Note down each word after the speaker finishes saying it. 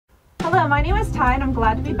Hello, my name is Ty and I'm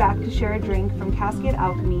glad to be back to share a drink from Cascade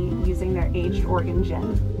Alchemy using their aged Oregon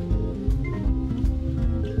gin.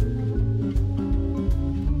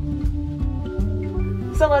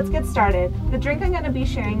 So let's get started. The drink I'm going to be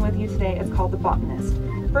sharing with you today is called the Botanist.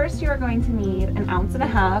 First, you are going to need 1.5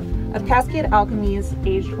 ounces of Cascade Alchemy's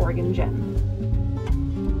aged Oregon gin.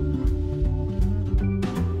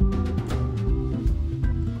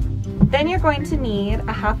 Then you're going to need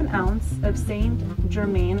 1/2 ounce of Saint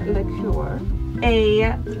Germain liqueur,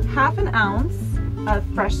 1/2 ounce of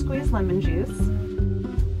fresh squeezed lemon juice,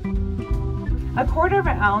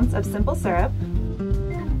 1/4 ounce of simple syrup,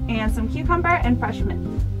 and some cucumber and fresh mint.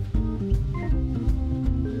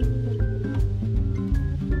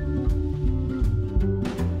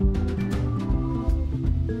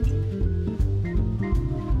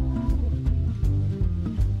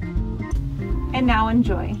 And now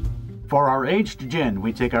enjoy. For our aged gin,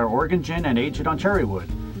 we take our Oregon gin and age it on cherry wood.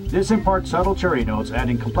 This imparts subtle cherry notes,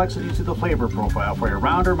 adding complexity to the flavor profile for a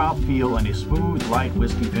rounder mouthfeel and a smooth, light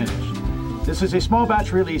whiskey finish. This is a small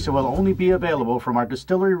batch release and will only be available from our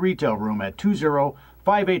Distillery retail room at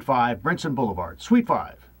 20585 Brinson Blvd Suite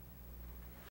 5.